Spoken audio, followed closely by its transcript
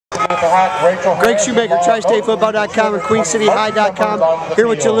Greg Shoemaker, TriStateFootball.com and QueenCityHigh.com. Here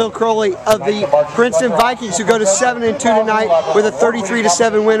with Jhalil Croley of the Princeton Vikings, who go to 7-2 tonight with a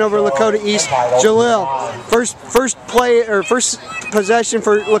 33-7 win over Lakota East. Jhalil, first possession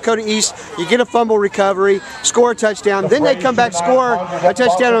for Lakota East, you get a fumble recovery, score a touchdown, then they come back, score a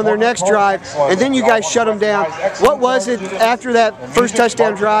touchdown on their next drive, and then you guys shut them down. What was it after that first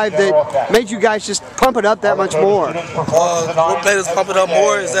touchdown drive that made you guys just pump it up that much more? What made us pump it up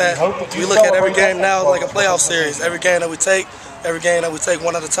more is that we look at every game now like a playoff series. Every game that we take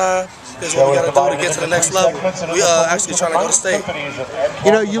one at a time is what we got to do to get to the next level. We actually trying to go to state.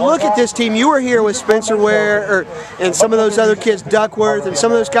 You know, you look at this team, you were here with Spencer Ware and some of those other kids, Duckworth, and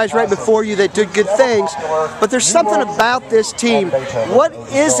some of those guys right before you that did good things, but there's something about this team. What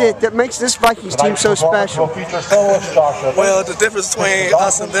is it that makes this Vikings team so special? Well, the difference between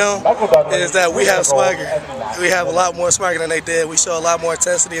us and them is that we have swagger. We have a lot more swagger than they did. We show a lot more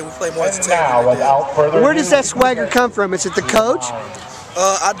intensity and we play more entertainment than they did. Where does that swagger come from? Is it the coach?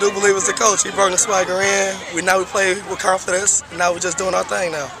 I do believe it's the coach. He brought the swagger in. Now we play with confidence, and now we're just doing our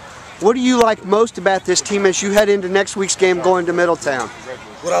thing now. What do you like most about this team as you head into next week's game going to Middletown?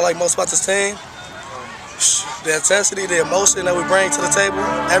 What I like most about this team? The intensity, the emotion that we bring to the table,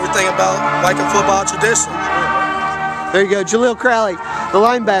 everything about Viking football tradition. There you go, Jhalil Croley, the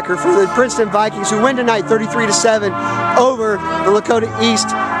linebacker for the Princeton Vikings, who win tonight 33-7 over the Lakota East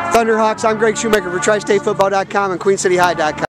Thunderhawks. I'm Greg Shoemaker for TriStateFootball.com and QueenCityHigh.com.